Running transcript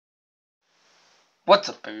What's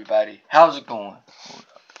up, everybody? How's it going?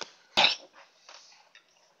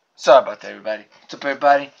 Sorry about that, everybody. What's up,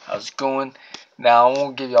 everybody? How's it going? Now, I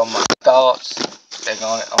won't give y'all my thoughts. They're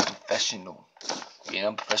on it. I'm professional. Being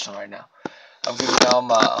unprofessional right now. I'm giving y'all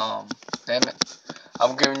my, damn it.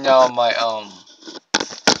 I'm giving y'all my,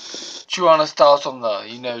 true honest thoughts on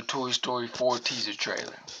the, Toy Story 4 teaser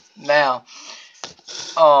trailer. Now,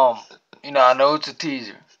 I know it's a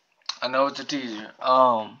teaser.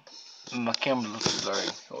 My camera looks blurry.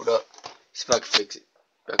 Hold up. See if I can fix it.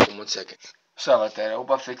 Back in 1 second. Sorry about that. I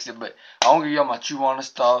hope I fixed it, but I want to give y'all my true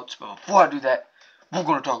honest thoughts. But before I do that, we're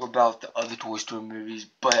gonna talk about the other Toy Story movies.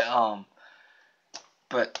 But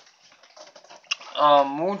we're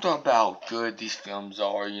gonna talk about how good these films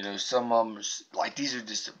are. Some of them are like these are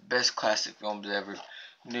just the best classic films ever.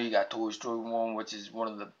 You got Toy Story 1, which is one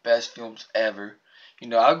of the best films ever.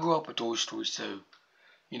 I grew up with Toy Story, so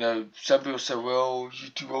some people say, well, you're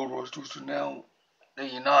too old to watch Toy Story now. No,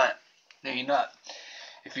 you're not. No, you're not.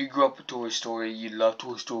 If you grew up with Toy Story, you love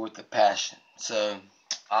Toy Story with a passion. So,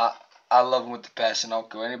 I love them with the passion. I don't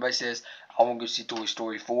care what anybody says. I want to go see Toy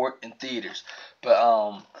Story 4 in theaters. But,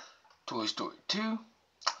 Toy Story 2,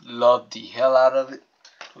 loved the hell out of it.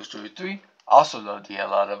 Toy Story 3, also loved the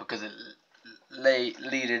hell out of it because it lead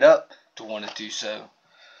it up to 1 and 2. So,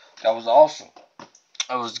 that was awesome.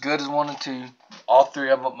 It was good as 1 and 2. All three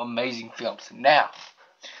of them amazing films. Now,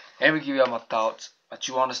 let me give y'all my thoughts, my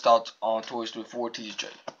true honest thoughts on Toy Story 4 teaser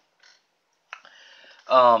trailer.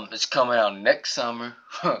 It's coming out next summer.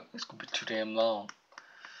 It's gonna be too damn long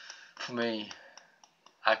for me.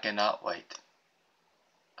 I cannot wait.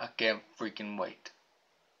 I can't freaking wait.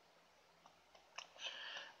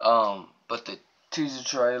 But the teaser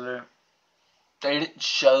trailer, they didn't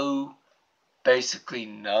show basically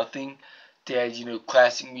nothing. They had,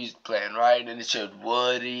 classic music playing, right? And it showed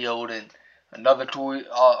Woody holding another toy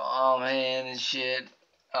hand and shit.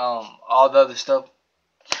 All the other stuff.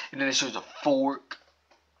 And then it shows a fork.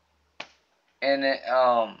 And it,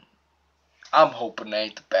 I'm hoping they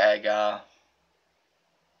ain't the bad guy.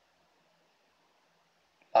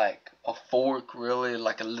 Like a fork, really,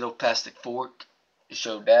 like a little plastic fork. It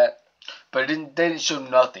showed that, but they didn't show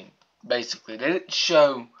nothing. Basically, they didn't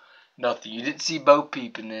show nothing. You didn't see Bo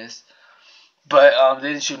Peep in this, but they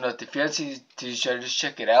didn't show nothing. If you haven't seen the show, just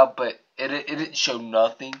check it out. But it didn't show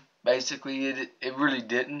nothing. Basically, it really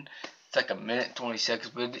didn't. It's like a minute 20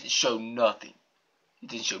 seconds, but it didn't show nothing. It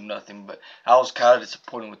didn't show nothing. But I was kind of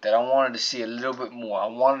disappointed with that. I wanted to see a little bit more. I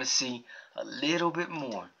wanted to see a little bit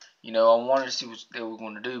more. I wanted to see what they were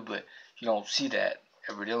going to do, but you don't see that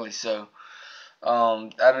evidently. So, I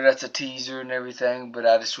know that's a teaser and everything, but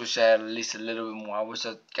I just wish I had at least a little bit more. I wish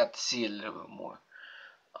I got to see a little bit more,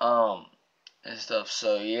 and stuff.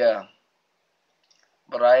 So yeah,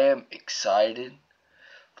 but I am excited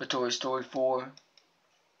for Toy Story 4.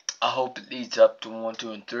 I hope it leads up to 1,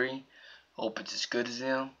 2, and 3. Hope it's as good as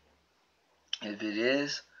them. If it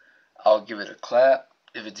is, I'll give it a clap.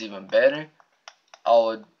 If it's even better,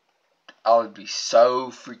 I would be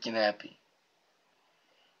so freaking happy.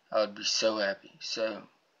 I would be so happy. So,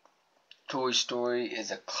 Toy Story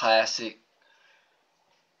is a classic,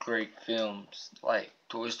 great films. Like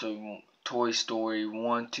Toy Story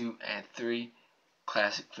 1, 2, and 3,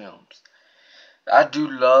 classic films. I do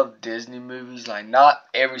love Disney movies. Like, not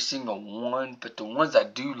every single one, but the ones I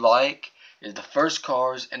do like is the first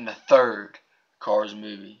Cars and the third Cars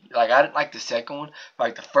movie. Like, I didn't like the second one, but I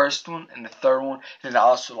like the first one and the third one. And then I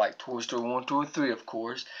also like Toy Story 1, 2, and 3, of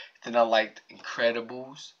course. Then I liked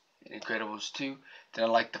Incredibles 2. Then I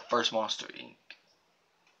liked the first Monster Inc.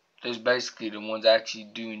 Those basically the ones I actually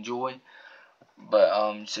do enjoy.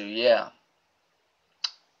 But, so yeah.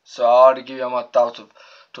 So I ought to give y'all my thoughts of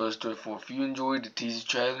Toy Story 4. If you enjoyed the teaser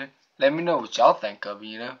trailer, let me know what y'all think of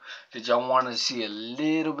it, Did y'all want to see a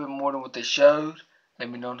little bit more than what they showed? Let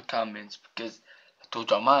me know in the comments, because I told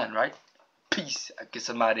y'all mine, right? Peace. I guess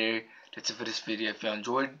I'm out here. That's it for this video. If you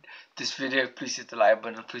enjoyed this video, please hit the like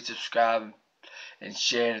button, please subscribe, and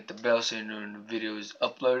share, and hit the bell so you know when the video is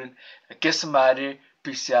uploading. I guess I'm out here.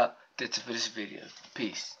 Peace out. That's it for this video.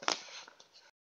 Peace.